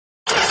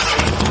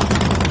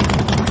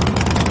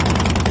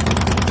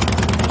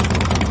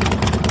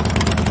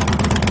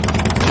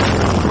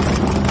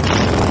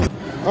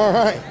All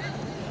right,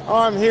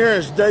 I'm here.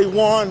 It's day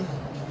one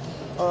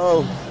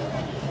of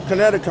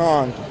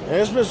Conneticon, and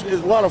it's been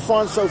a lot of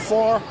fun so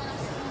far.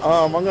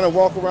 I'm going to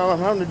walk around. I'm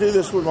having to do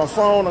this with my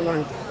phone. I'm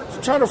going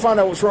to try to find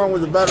out what's wrong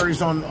with the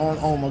batteries on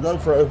my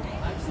GoPro.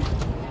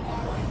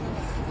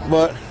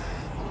 But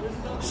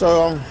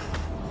so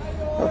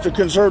I have to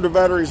conserve the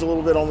batteries a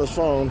little bit on this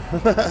phone.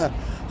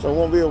 So I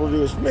won't be able to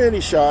do as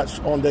many shots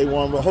on day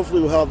one, but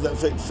hopefully we'll have that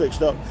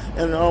fixed up,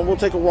 and we'll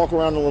take a walk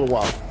around in a little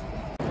while.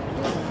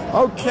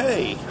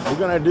 Okay, we're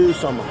gonna do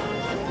some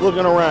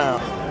looking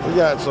around. We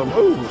got some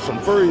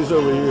furries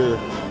over here.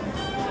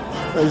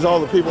 There's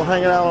all the people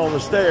hanging out on the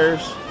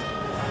stairs.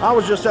 I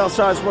was just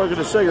outside smoking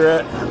a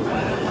cigarette.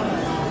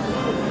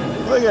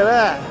 Look at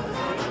that.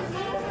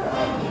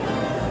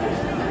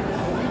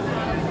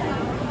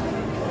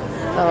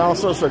 And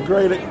also some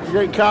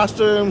great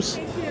costumes.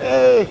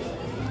 Hey.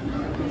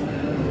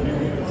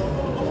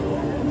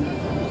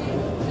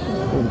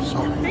 I'm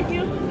sorry. Thank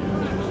you.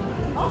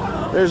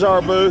 There's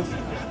our booth.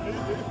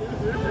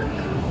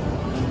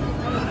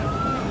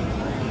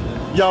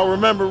 Y'all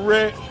remember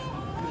Rick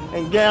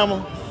and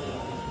Gamma?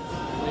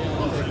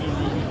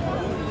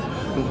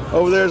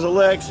 Over there's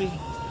Alexi.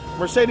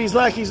 Mercedes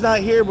Lackey's not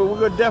here, but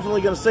we're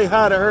definitely going to say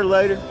hi to her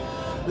later.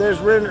 There's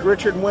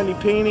Richard and Wendy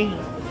Peeney.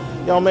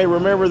 Y'all may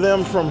remember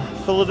them from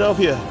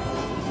Philadelphia.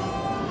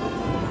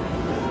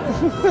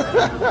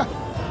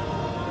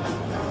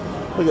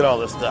 Look at all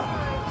this stuff.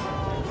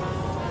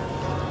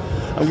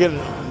 I'm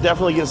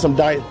definitely getting some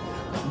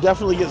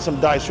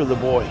dice for the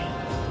boy.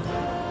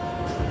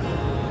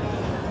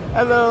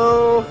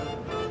 Hello.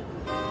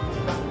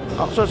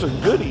 All sorts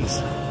of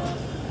goodies.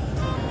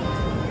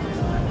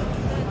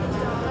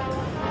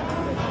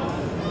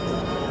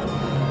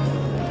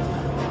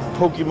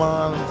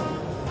 Pokemon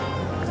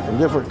and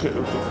different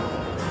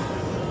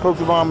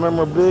Pokemon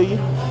memorabilia.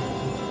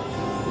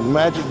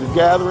 Magic the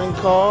Gathering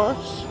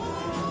cards.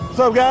 What's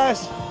up,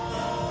 guys?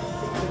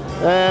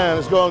 Man,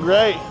 it's going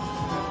great.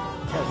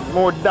 Got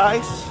more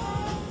dice.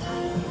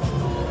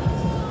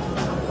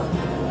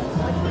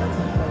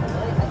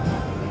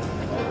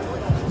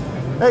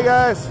 Hey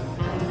guys,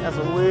 got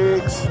some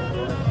wigs.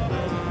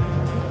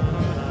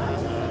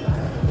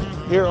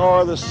 Here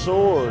are the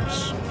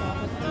swords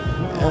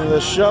and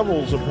the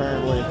shovels,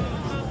 apparently.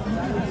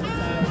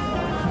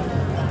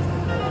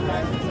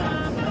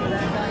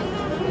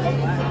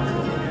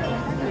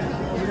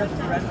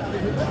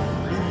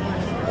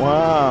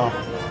 Wow.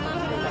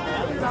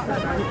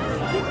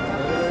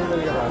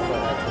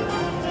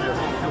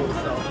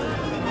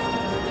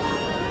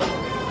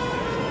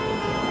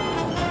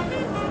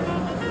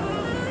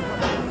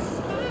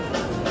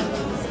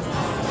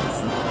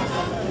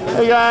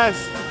 Hey guys.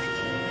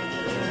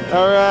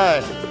 All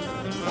right.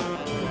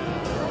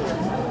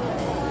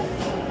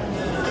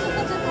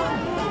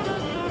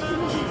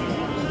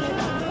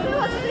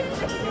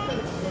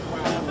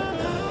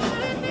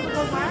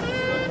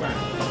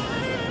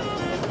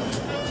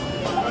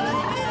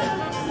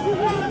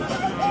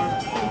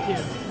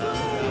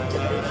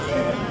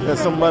 Got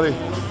somebody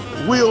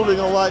wielding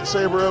a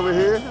lightsaber over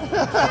here.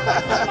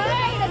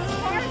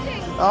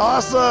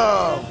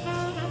 Awesome.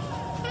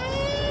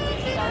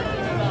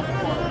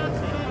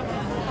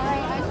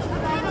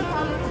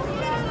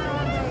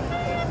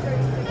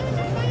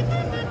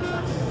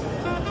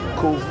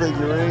 Cool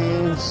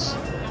figurines.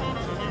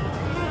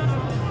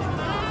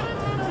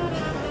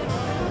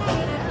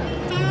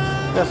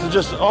 That's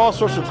just all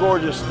sorts of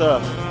gorgeous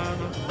stuff.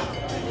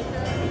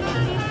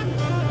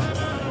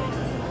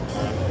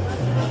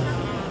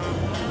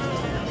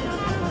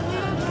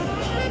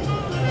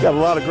 Got a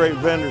lot of great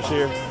vendors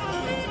here.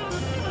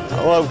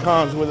 I love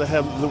cons when they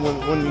have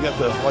when you got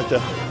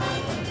the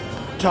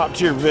top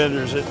tier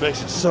vendors. It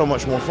makes it so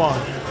much more fun.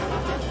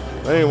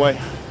 But anyway,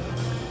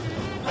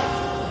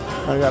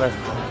 I gotta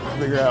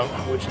figure out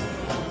which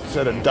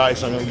set of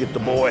dice I'm gonna get the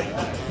boy.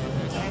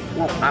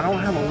 Well, I don't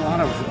have a lot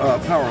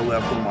of power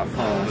left on my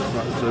phone,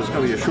 so it's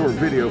gonna be a short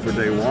video for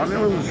day one. It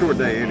was a short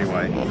day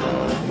anyway,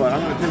 but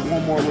I'm gonna take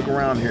one more look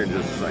around here in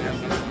just a second.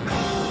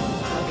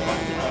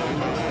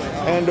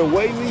 And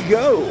away we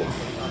go.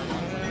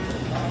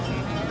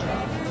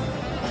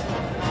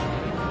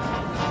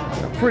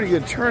 A pretty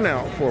good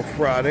turnout for a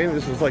Friday.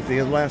 This is like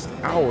the last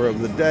hour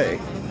of the day.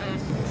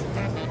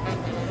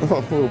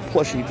 Oh, little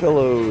plushy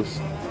pillows.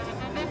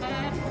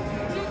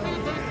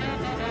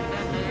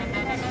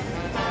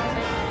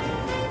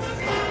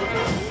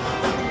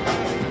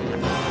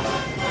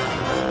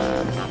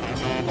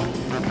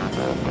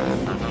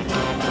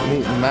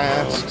 Neat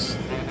masks.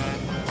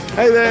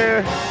 Hey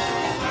there.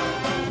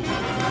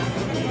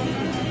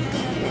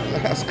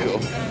 That's cool.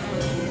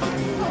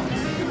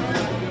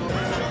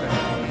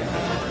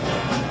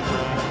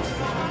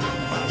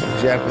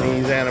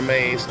 Japanese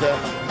anime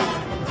stuff.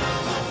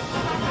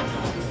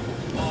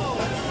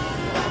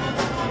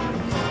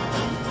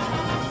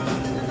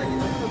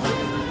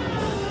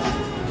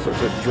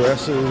 Sorts of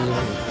dresses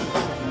and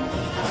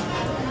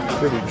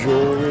pretty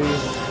jewelry.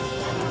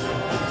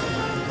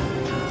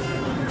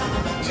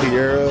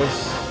 Tiaras.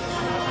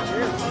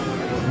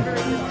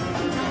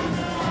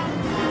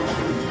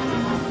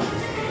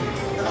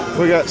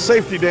 We got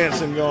safety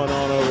dancing going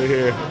on over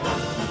here.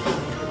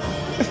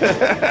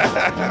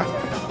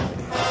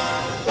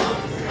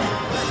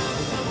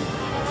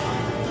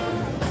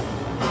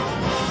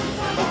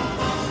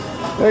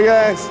 Hey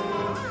guys.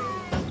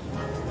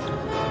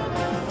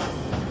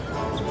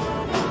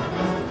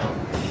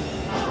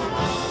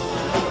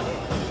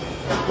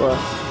 Well,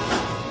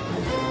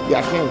 yeah,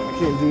 I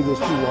can't do this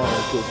too long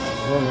because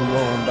I'm running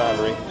low on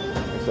battery.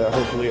 So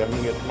hopefully I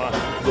can get my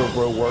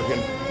GoPro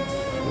working.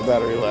 The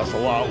battery lasts a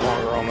lot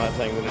longer on that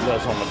thing than it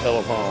does on my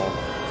telephone.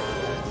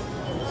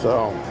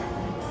 So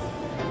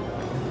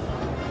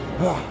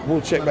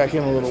we'll check back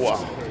in a little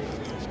while.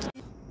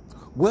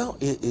 Well,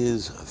 it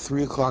is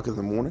 3 o'clock in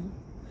the morning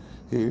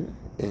here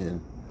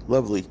in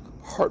lovely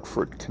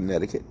Hartford,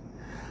 Connecticut.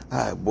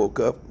 I woke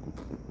up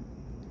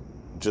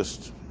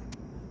just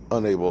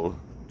unable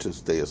to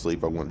stay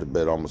asleep. I went to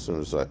bed almost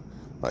as soon as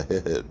my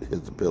head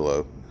hit the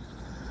pillow.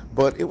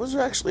 But it was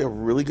actually a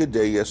really good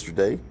day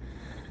yesterday.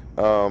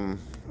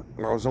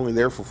 I was only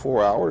there for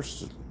 4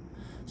 hours.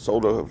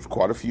 Sold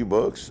quite a few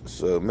books.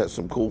 So met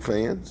some cool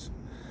fans.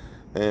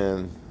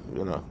 And,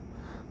 you know,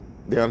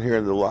 down here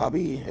in the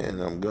lobby,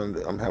 and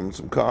I'm having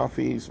some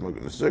coffee,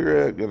 smoking a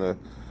cigarette, gonna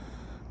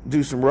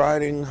do some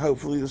writing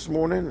hopefully this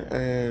morning,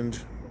 and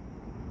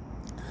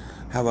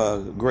have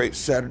a great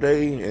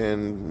Saturday.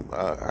 And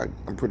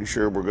I'm pretty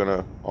sure we're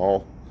gonna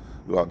all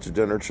go out to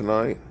dinner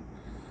tonight.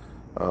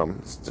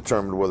 It's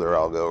determined whether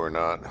I'll go or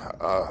not.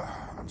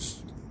 It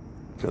just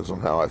depends on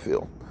how I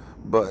feel.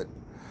 But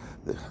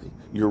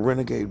your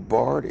Renegade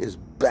Bard is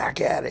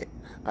back at it.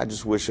 I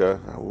just wish I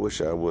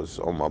was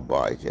on my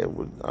bike. I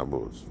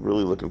was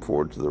really looking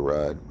forward to the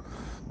ride.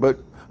 But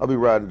I'll be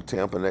riding to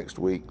Tampa next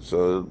week,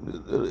 so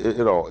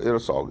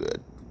it's all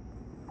good.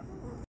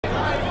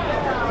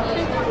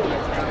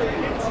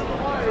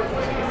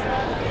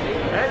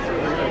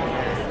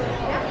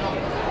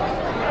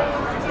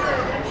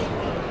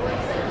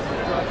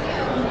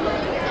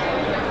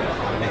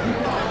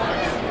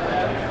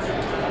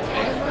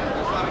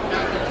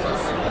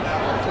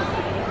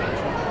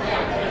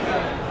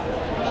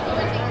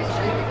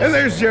 And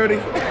there's Jody.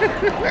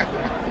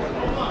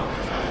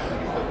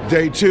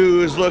 Day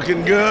 2 is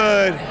looking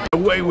good.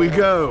 Away we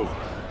go.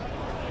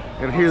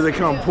 And here they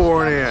come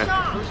pouring in.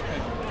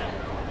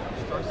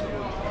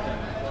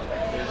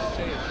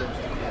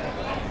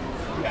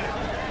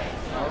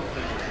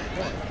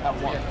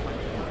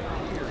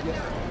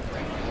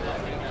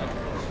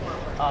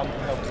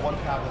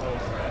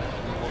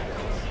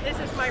 This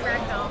is my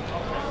ragdoll.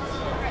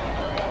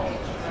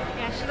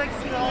 Yeah, she likes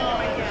to go under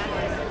my desk.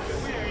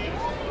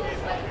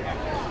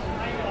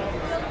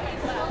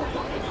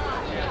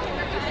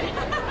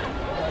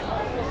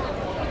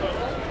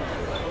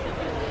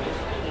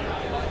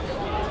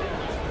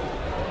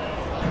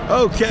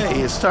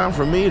 Okay, it's time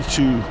for me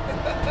to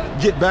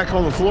get back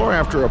on the floor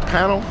after a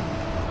panel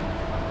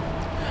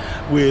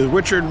with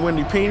Richard and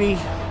Wendy Peeney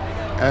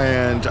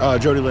and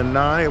Jody Lynn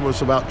Nye. It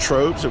was about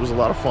tropes. It was a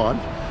lot of fun.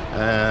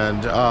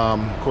 And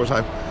of course,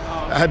 I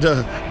had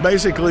to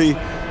basically,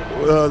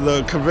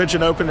 the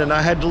convention opened and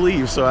I had to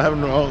leave, so I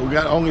haven't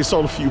only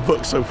sold a few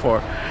books so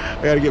far.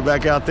 I got to get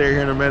back out there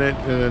here in a minute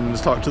and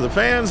talk to the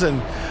fans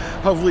and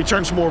hopefully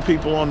turn some more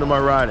people onto my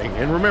writing.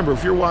 And remember,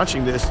 if you're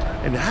watching this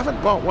and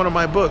haven't bought one of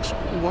my books,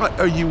 what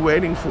are you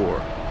waiting for?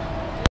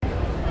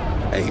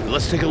 Hey,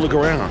 let's take a look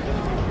around.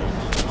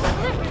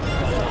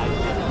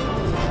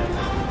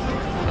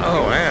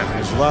 Oh man,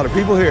 there's a lot of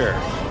people here.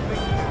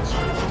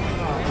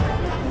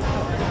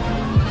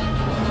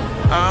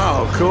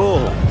 Oh,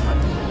 cool.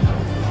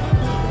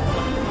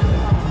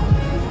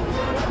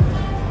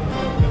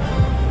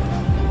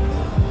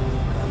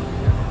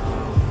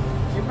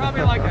 You're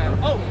probably like a,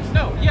 oh,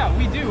 no, yeah,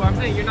 we do. I'm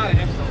saying you're not an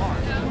extra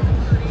large.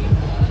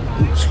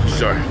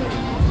 Sorry.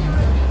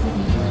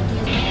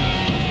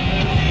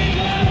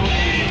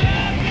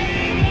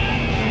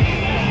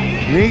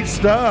 Neat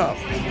stuff.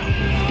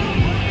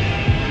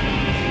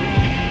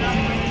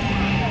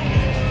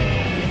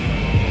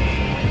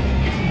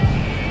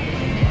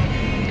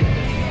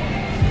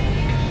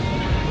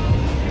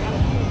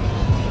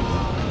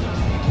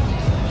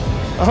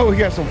 Oh, we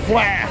got some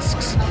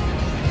flasks.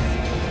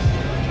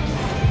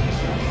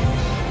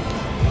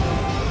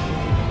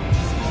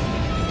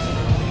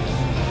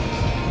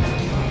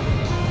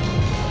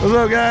 What's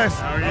up, guys?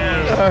 How are you?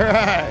 All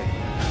right.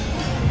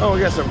 Oh, we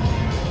got some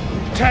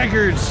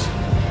tankards.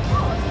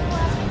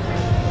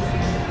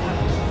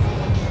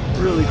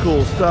 Really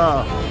cool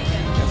stuff.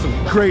 Got some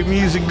great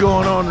music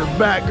going on in the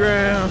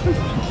background.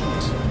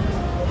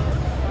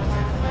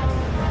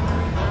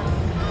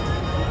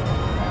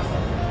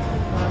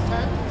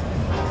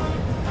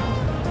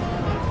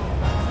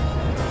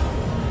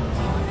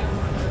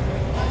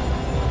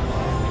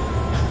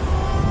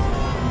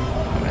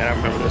 Man, I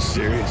remember this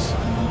series.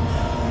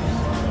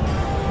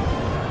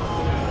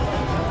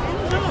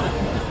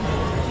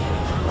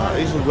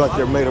 These look like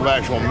they're made of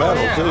actual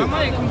metal, Yeah, too. I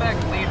might come back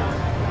later.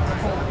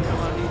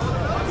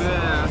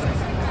 Yeah.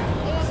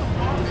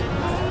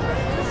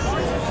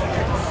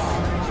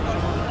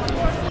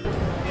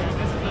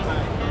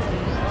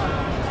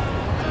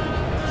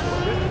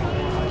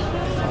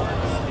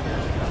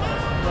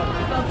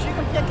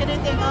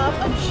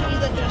 And she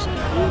that just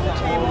before the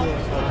table,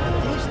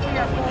 these three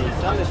are for the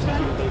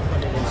husband,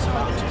 and so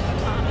are the two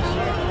katanas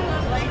here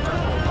later.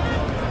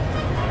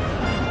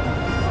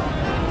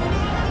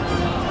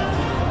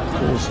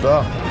 Cool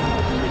stuff.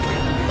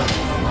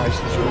 Nice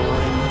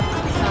jewelry.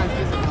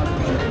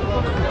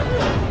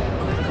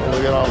 Oh,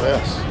 look at all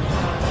this.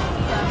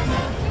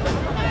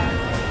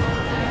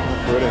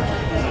 Pretty.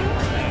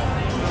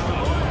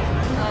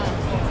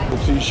 The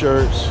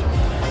t-shirts.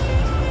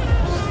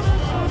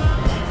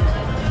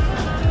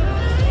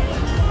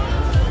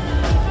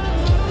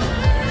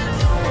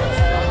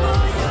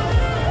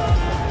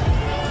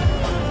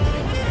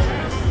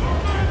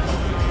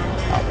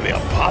 The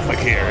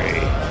apothecary.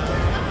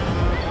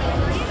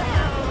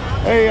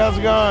 Hey, how's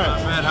it going?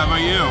 Not bad. How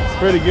about you?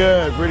 Pretty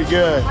good, pretty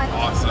good.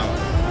 Awesome.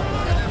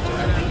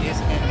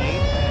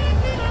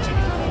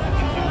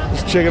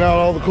 Just checking out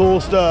all the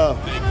cool stuff.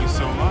 Thank you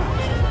so much.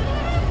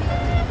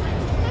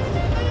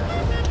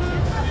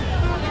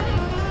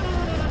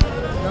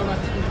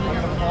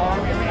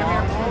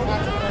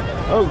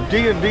 Oh,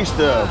 D&D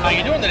stuff. How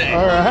you doing today?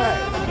 All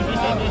right.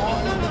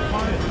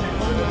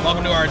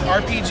 Welcome to our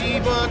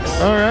RPG books,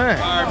 All right.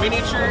 our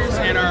miniatures,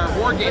 and our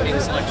wargaming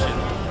selection.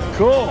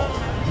 Cool.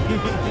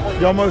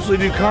 Y'all mostly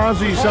do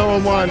cons, or you sell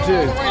online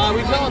too?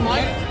 We sell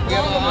online. We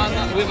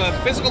have a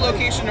physical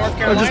location in North Oh,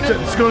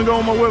 Carolina. it's going to go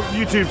on my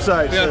YouTube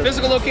site. We have so. a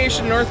physical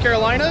location in North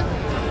Carolina,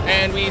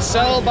 and we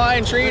sell, buy,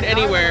 and trade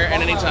anywhere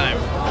at any time.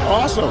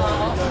 Awesome.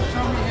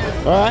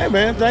 All right,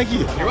 man. Thank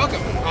you. You're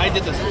welcome. I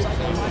did this.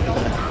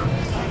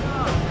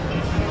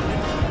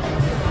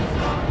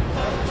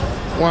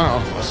 Wow,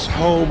 a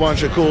whole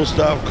bunch of cool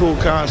stuff, cool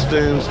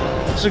costumes.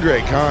 It's a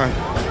great con.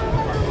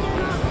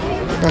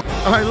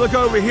 All right, look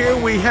over here.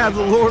 We have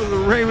the Lord of the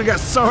Rings. We got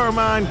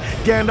Saruman,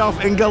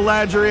 Gandalf, and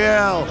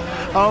Galadriel.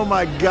 Oh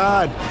my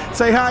God!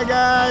 Say hi,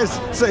 guys.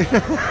 Say,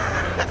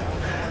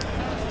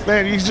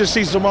 man, you can just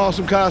see some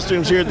awesome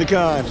costumes here at the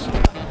cons.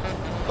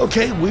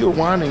 Okay, we are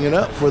winding it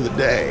up for the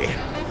day.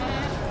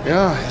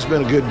 Yeah, it's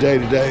been a good day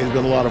today. It's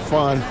been a lot of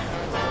fun.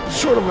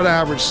 Sort of an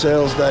average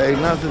sales day.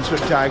 Nothing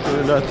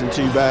spectacular. Nothing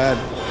too bad.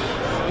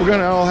 We're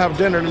gonna all have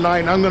dinner tonight,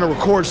 and I'm gonna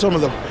record some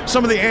of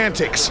the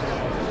antics.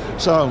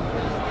 So,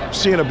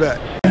 see you in a bit.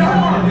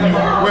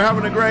 We're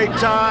having a great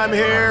time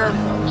here.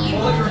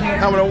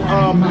 Having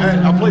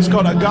a place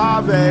called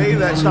Agave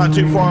that's not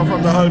too far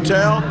from the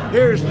hotel.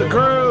 Here's the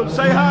crew.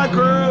 Say hi,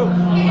 crew.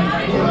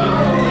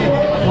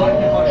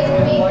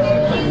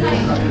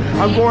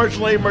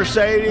 Unfortunately,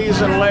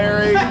 Mercedes and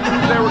Larry,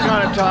 they were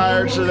kind of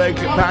tired, so they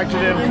packed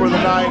it in for the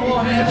night.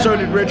 And so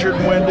did Richard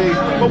and Wendy.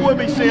 But we'll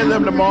be seeing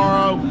them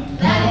tomorrow.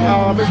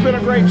 It's been a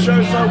great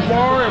show so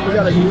far, and we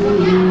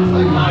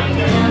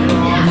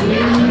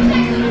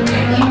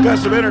got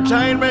some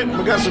entertainment.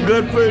 We got some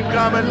good food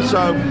coming,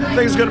 so I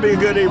think it's going to be a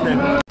good evening.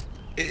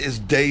 It is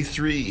day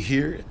 3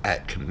 here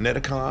at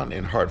Conneticon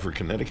in Hartford,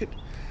 Connecticut,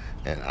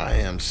 and I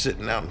am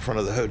sitting out in front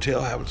of the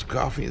hotel having some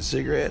coffee and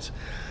cigarettes.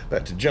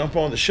 About to jump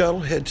on the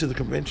shuttle, head to the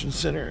convention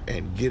center,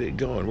 and get it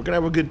going. We're gonna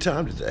have a good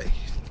time today.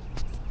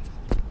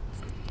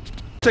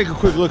 Take a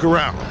quick look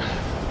around.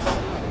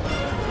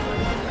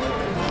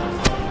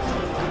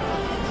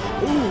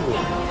 Ooh.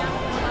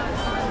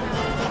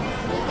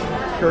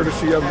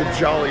 Courtesy of the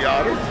Jolly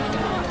Otter.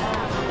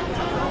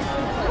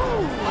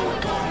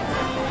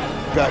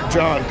 Got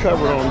John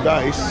covered on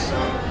dice.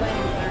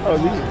 Oh,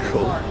 these are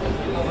cool.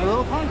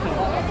 Oh.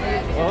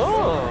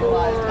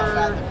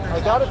 I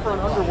got it for an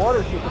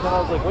underwater shoot, but then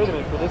I was like, wait a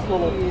minute, for this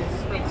little...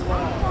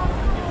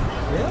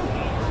 Yeah.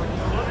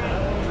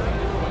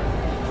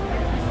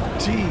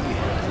 Tea.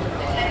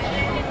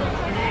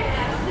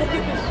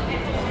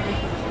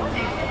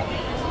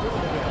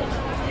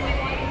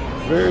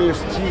 Various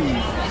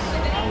teas.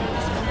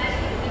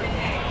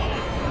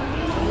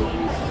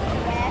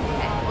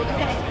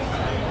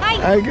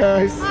 Hi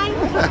guys. Hi.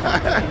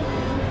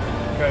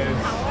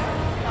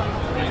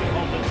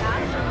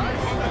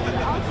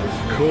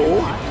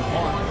 Cool.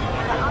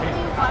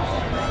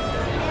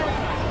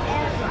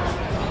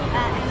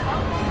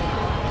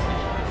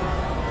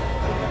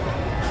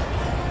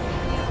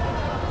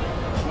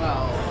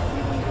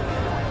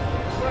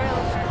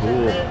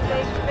 Cool.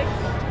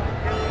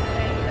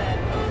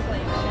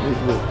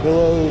 These little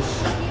pillows.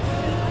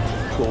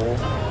 Cool.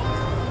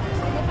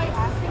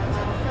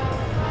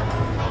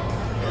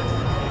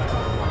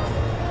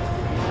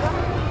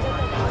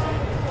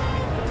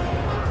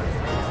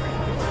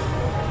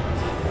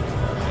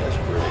 That's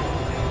pretty.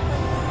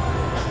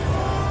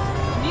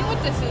 Me what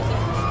this is.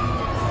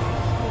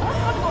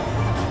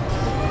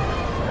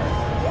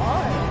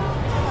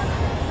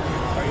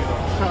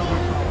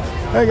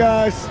 Hey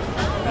guys.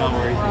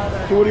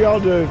 So what do y'all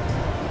do?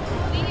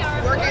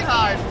 Working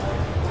hard.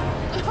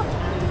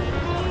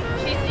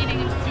 She's eating.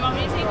 Do you want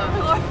me to take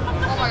over?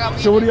 Oh my god.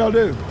 So what do y'all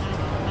do?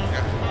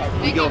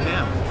 We go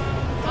ham.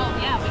 Oh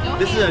yeah, we go.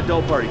 This is an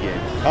adult party game.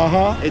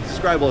 Uh-huh. It's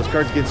describable as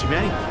Cards Against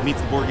Humanity meets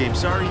the board game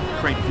Sorry,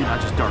 Crank a Few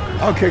Notches Darker.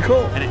 Okay,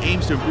 cool. And it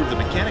aims to improve the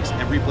mechanics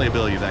and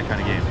replayability of that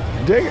kind of game.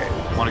 Dig it.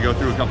 Want to go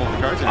through a couple of the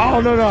cards?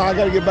 Oh, no, I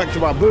got to get back to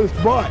my booth,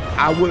 but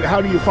I would. How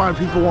do you find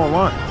people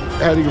online?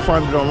 how do you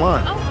find it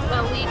online? Oh,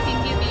 well, we can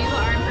give you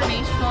our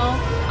informational.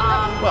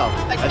 Well,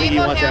 I think you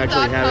want to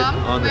actually have it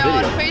on the We're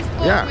video. on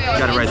Facebook, Yeah. we're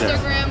Got it on right there.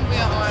 Instagram,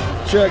 we're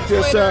on Check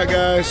this Twitter, out,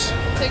 guys.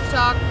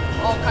 TikTok,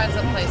 all kinds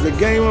of places. The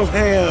Game of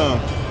Ham.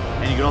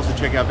 And you can also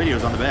check out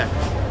videos on the back.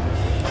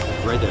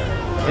 Right there.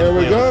 There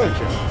we go.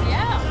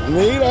 Yeah.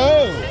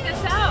 Neato. Check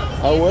us out.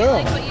 I will.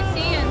 Like what you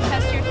see and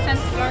test your sense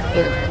of our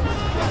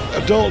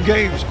humor. Adult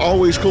games,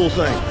 always cool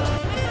thing.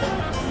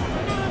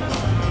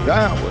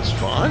 That was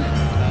fun.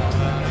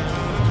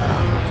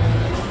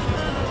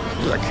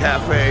 There's a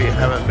cafe,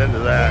 haven't been to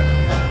that.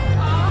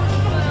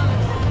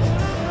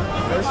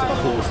 There's some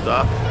cool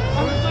stuff.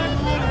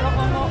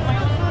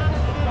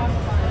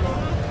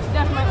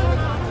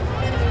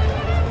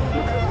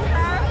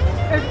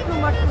 There's too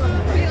much room.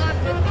 We love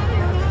this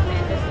here.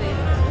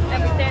 And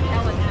we stand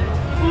Helen.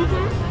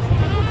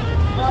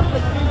 Well, I'll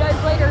see you guys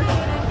later.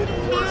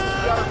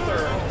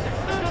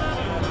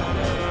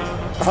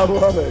 I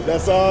love it.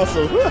 That's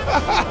awesome. Surely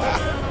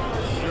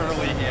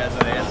he has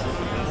an answer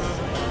for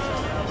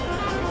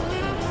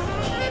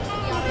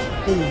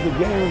This is the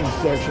gaming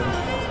section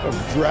of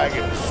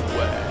Dragon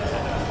Sweat.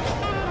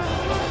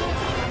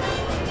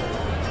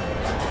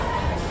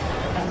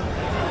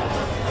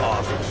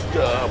 Awesome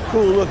stuff.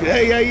 Cool looking.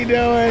 Hey, how you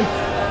doing?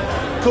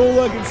 Cool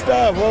looking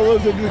stuff. Well,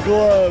 look at the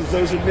gloves.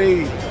 Those are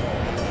neat.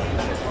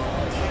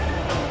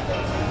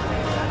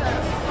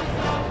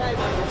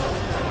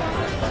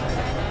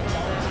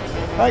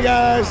 Hi,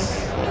 guys.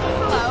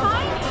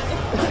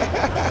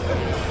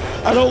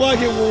 I don't like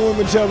it when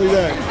women tell me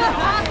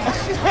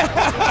that.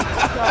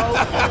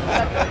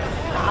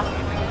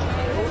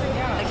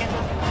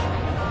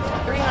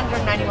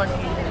 391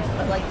 pages,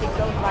 but like it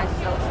goes by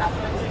so fast.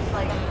 It's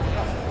like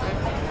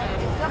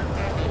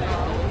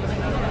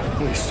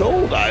We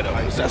sold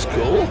items. That's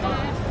cool.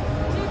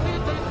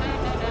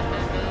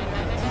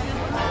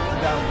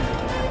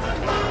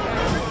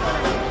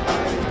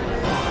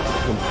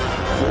 Some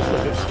good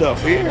looking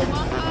stuff here. Look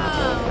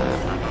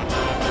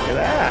at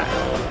that.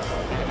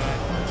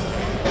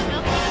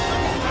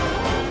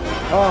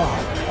 Oh,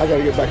 I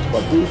gotta get back to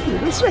my booth here.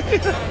 This right here.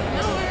 No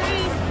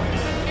worries.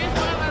 Here's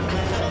one of our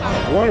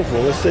best.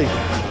 Wonderful. Let's see.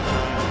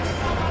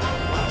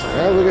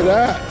 Yeah, look at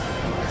that.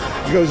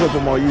 It goes up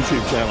on my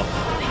YouTube channel.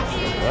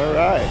 All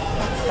right.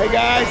 Hey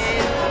guys. we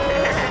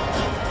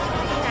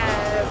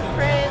have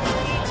prints,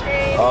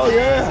 keychains, Oh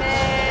yeah.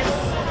 pens,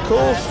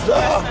 Cool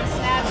stuff. custom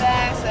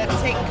snapbacks that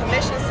take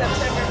commission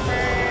September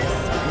 1st.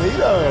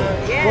 Neato.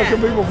 Yeah. Where can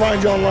people find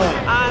you online?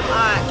 I'm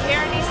on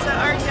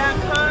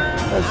KarenIsaArt.com.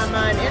 I'm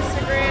on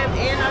Instagram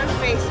and on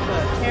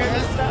Facebook.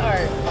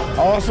 KarenIsaArt.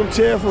 Awesome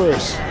tip for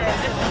us.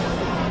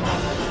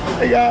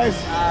 Hey guys.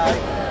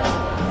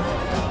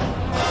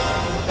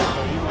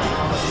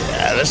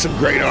 Yeah, there's some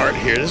great art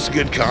here. This is a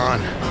good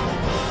con.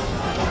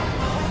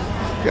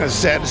 Kind of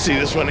sad to see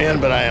this one end,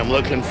 but I am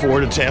looking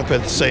forward to Tampa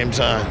at the same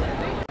time.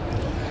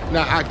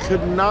 Now, I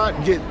could not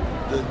do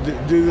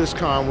this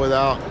con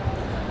without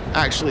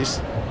actually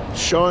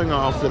showing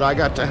off that I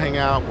got to hang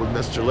out with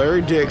Mr.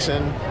 Larry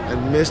Dixon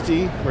and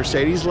Misty,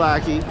 Mercedes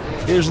Lackey.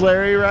 Here's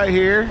Larry right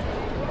here.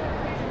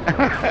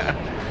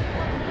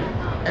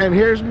 And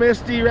here's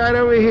Misty right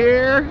over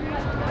here.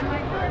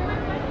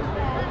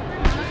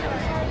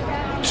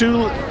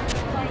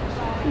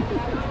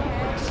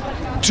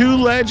 Two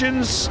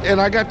legends, and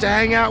I got to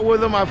hang out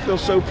with them. I feel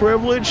so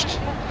privileged.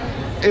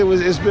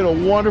 It's been a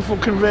wonderful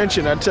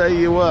convention, I tell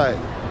you what.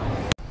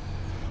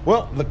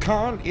 Well, the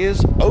con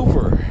is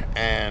over,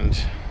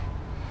 and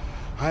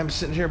I'm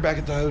sitting here back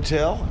at the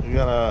hotel.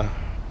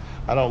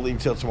 I don't leave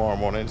till tomorrow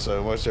morning,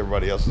 so most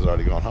everybody else has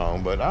already gone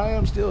home, but I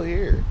am still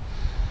here.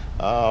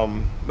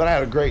 But I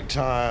had a great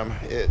time.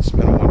 It's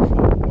been a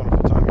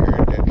wonderful time here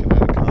at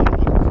Conneticon. I'm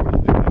looking forward to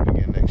doing it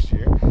again next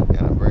year, and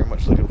I'm very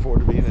much looking forward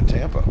to being in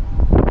Tampa.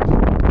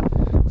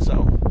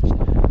 So,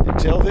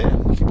 until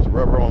then, keep the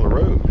rubber on the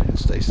road and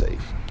stay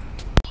safe.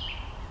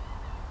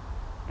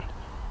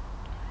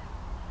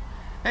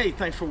 Hey,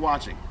 thanks for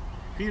watching.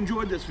 If you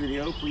enjoyed this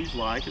video, please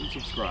like and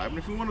subscribe. And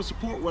if you want to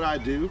support what I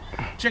do,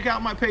 check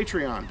out my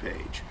Patreon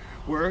page,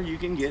 where you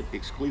can get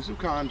exclusive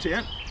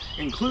content,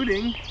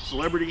 including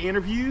celebrity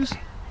interviews,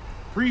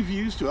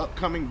 previews to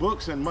upcoming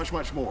books, and much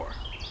more.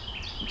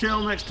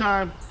 Until next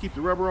time, keep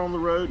the rubber on the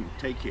road and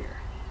take care.